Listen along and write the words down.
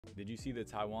Did you see the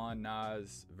Taiwan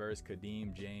Nas versus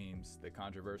Kadeem James, the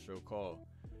controversial call?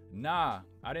 Nah,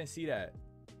 I didn't see that.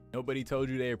 Nobody told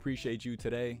you they appreciate you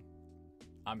today.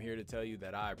 I'm here to tell you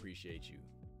that I appreciate you.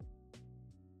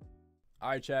 All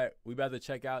right, chat, we about to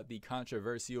check out the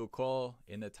controversial call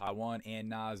in the Taiwan and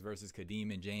Nas versus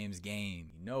Kadeem and James game.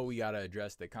 You know we gotta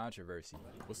address the controversy.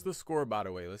 What's the score, by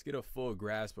the way? Let's get a full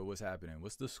grasp of what's happening.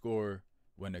 What's the score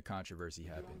when the controversy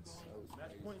happens?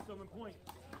 Match point, 7 point.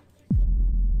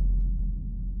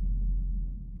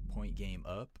 Point game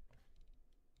up.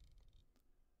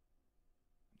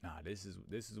 Nah, this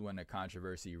is when the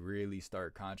controversy really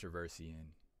start controversying.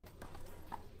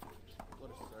 What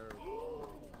a serve.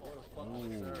 What a Ooh,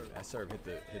 fucking serve. that serve hit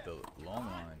the long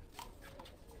line.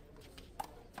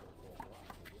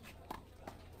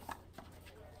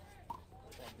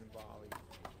 Fucking volley.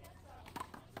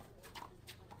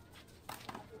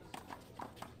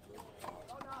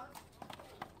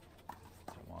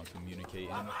 Taiwan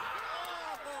communicating.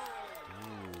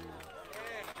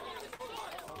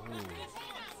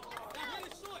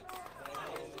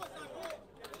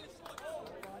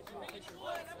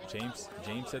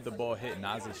 James said the ball hit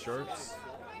Nas's shorts.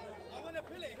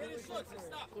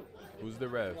 Who's the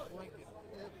ref?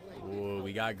 Ooh,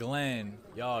 we got Glenn.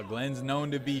 Y'all, Glenn's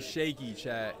known to be shaky,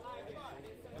 chat.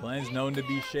 Glenn's known to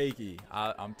be shaky.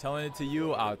 I'm telling it to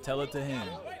you, I'll tell it to him.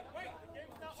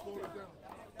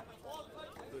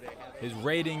 His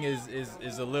rating is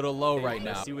a little low right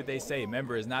now. See what they say.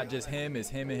 Remember, it's not just him, it's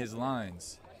him and his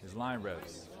lines. His line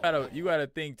refs. You gotta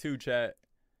think too, chat.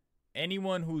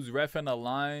 Anyone who's reffing a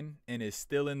line and is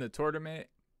still in the tournament,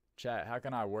 chat, how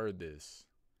can I word this?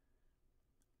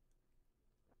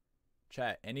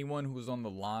 Chat, anyone who's on the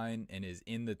line and is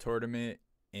in the tournament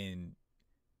and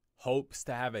hopes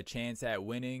to have a chance at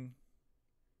winning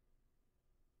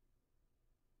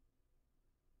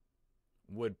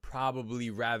would probably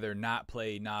rather not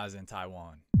play Nas in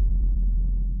Taiwan.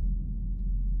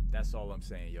 That's all I'm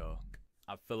saying, y'all.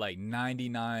 I feel like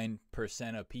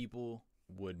 99% of people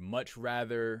would much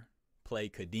rather play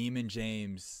Kadeem and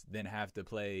James than have to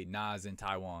play Nas in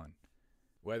Taiwan.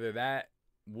 Whether that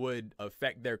would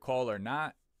affect their call or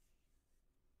not,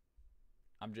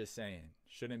 I'm just saying,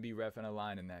 shouldn't be reffing a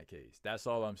line in that case. That's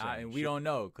all I'm saying. And we don't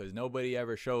know because nobody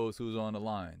ever shows who's on the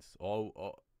lines.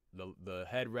 The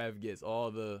head ref gets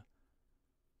all the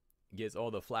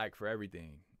flack for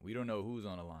everything. We don't know who's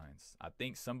on the lines. I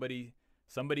think somebody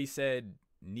said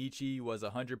Nietzsche was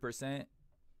 100%.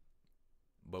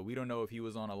 But we don't know if he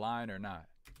was on a line or not.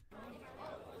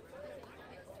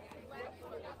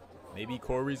 Maybe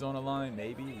Corey's on a line.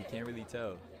 Maybe. We can't really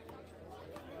tell.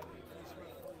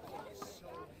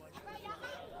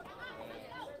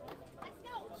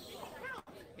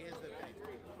 Here's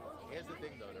the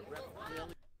thing though. The ref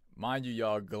clearly. Mind you,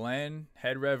 y'all, Glenn,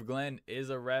 head ref Glenn, is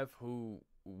a ref who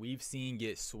we've seen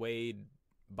get swayed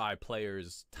by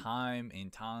players time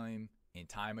and time and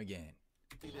time again.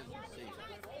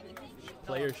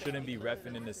 Players shouldn't be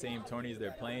reffing in the same tourneys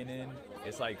they're playing in.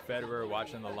 It's like Federer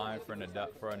watching the line for a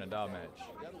Nadal match.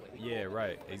 Yeah,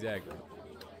 right, exactly.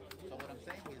 So what I'm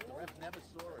saying is the ref never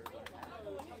saw it.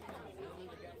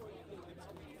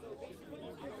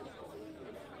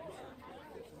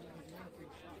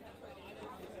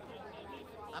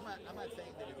 I'm not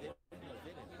saying that it didn't or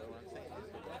didn't, but what I'm saying is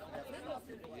the ref never stopped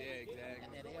it. Yeah, exactly.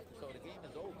 And then after, so the game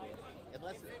is over.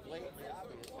 Unless it's blatantly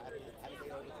obvious, how did they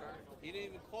overturn it? He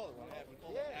didn't even call it. What happened? He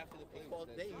called it after the play.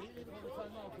 He didn't even turn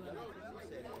off. He said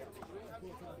it.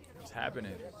 What's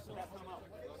happening?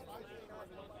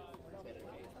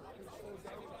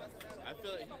 I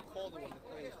feel like he called it when the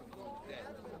players were going dead.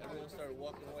 Everyone started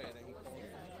walking away, and then he called it.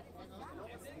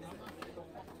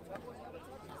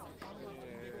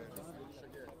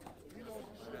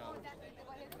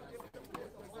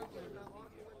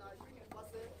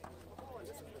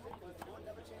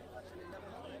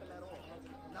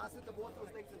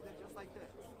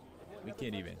 We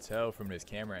can't even tell from this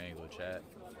camera angle, chat.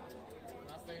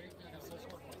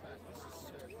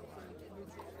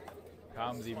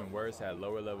 Problems even worse at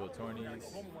lower level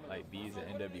tourneys like B's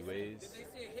and NWAs. They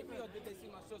say hit me or did they see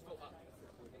my shorts go up?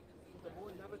 The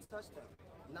ball never touched him.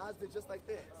 Nas did just like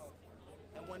this.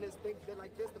 And when his thing did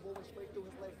like this, the ball went straight through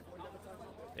his leg. The ball never touched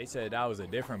him. They said that was a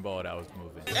different ball that was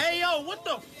moving. Hey, yo, what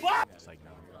the fuck? It's like,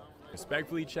 no.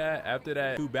 Respectfully, chat, after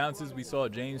that 2 bounces we saw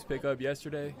James pick up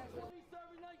yesterday,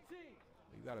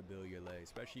 you gotta build your leg,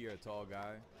 especially you're a tall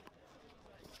guy.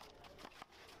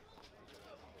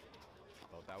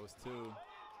 Oh, that was 2.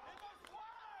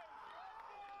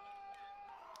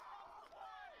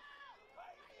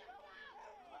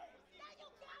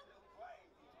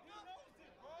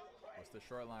 What's the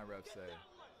short line ref say?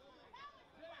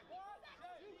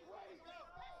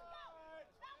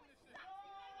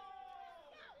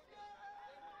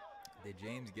 Did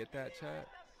James get that, chat?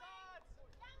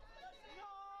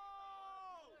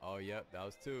 Oh, yep, that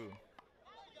was 2.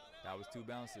 That was 2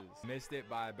 bounces. Missed it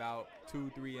by about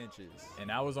 2-3 inches.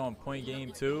 And I was on point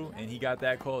game 2, and he got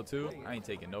that call too. I ain't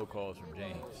taking no calls from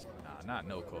James. Nah, not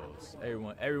no calls.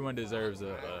 Everyone deserves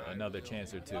another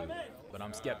chance or 2. But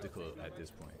I'm skeptical at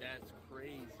this point. That's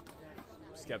crazy.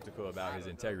 Skeptical about his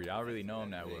integrity. I don't really know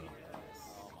him that well.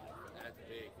 That's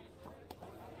big.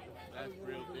 That's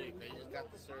real big. They just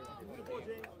got the serve.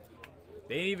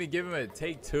 They didn't even give him a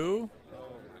take 2.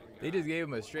 They just gave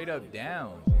him a straight up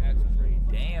down. That's crazy.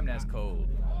 Damn, that's cold.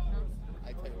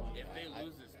 I tell you what, If they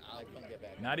lose this, I couldn't get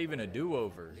back. Not even a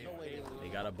do-over. They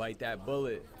gotta bite that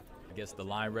bullet. I guess the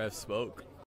line ref spoke.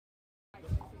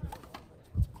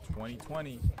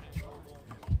 2020.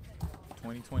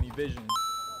 2020 vision.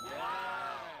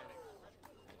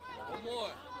 One more.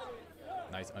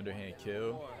 Nice underhand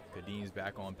kill. Kadeem's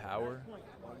back on power.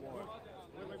 One more.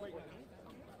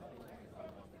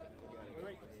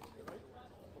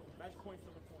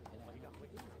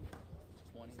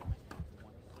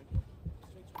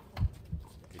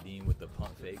 Kadeem with the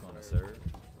pump fake on a serve.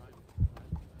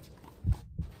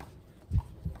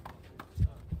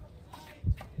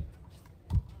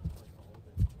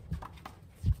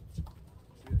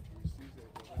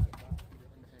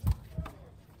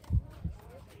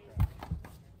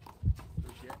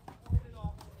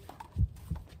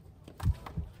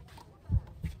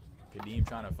 Kadeem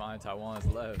trying to find Taiwan's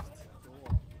left.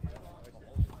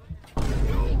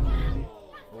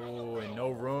 Oh, and no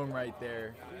room right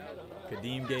there.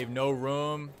 Kadeem gave no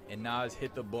room, and Nas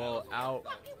hit the ball out.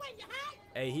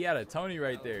 Hey, he had a Tony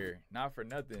right there. Not for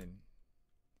nothing.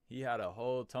 He had a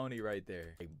whole Tony right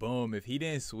there. Like, boom. If he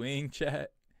didn't swing,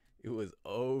 chat, it was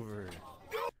over.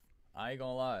 I ain't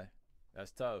gonna lie.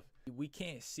 That's tough. We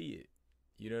can't see it.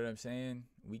 You know what I'm saying?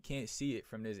 We can't see it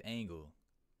from this angle.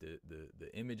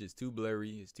 The image is too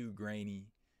blurry. It's too grainy.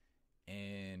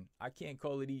 And I can't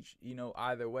call it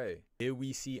either way. Did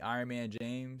we see Iron Man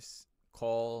James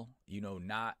call,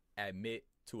 not admit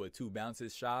to a 2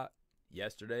 bounces shot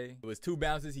yesterday? It was 2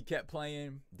 bounces. He kept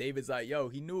playing. David's like, yo,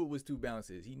 he knew it was 2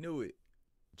 bounces. He knew it.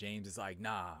 James is like,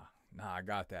 nah, I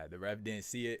got that. The ref didn't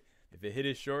see it. If it hit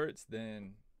his shorts,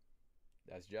 then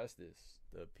that's justice.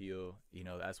 The appeal,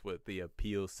 that's what the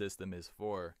appeal system is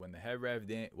for. When the head ref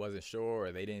wasn't sure,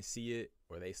 or they didn't see it,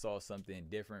 or they saw something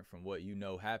different from what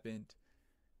happened,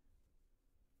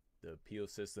 the appeal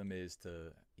system is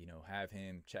to, have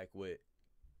him check with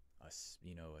a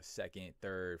second,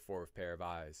 third, fourth pair of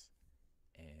eyes,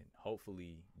 and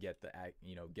hopefully get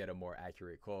a more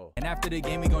accurate call. And after the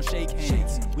game, we gon' shake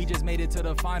hands. We just made it to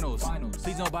the finals.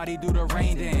 Please nobody do the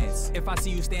rain dance. If I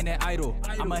see you standing idle,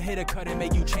 I'ma hit a cut and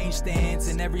make you change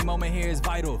stance. And every moment here is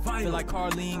vital. Feel like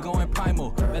Carlene going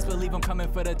primal. Best believe I'm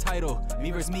coming for the title. Me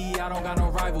versus me, I don't got no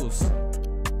rivals.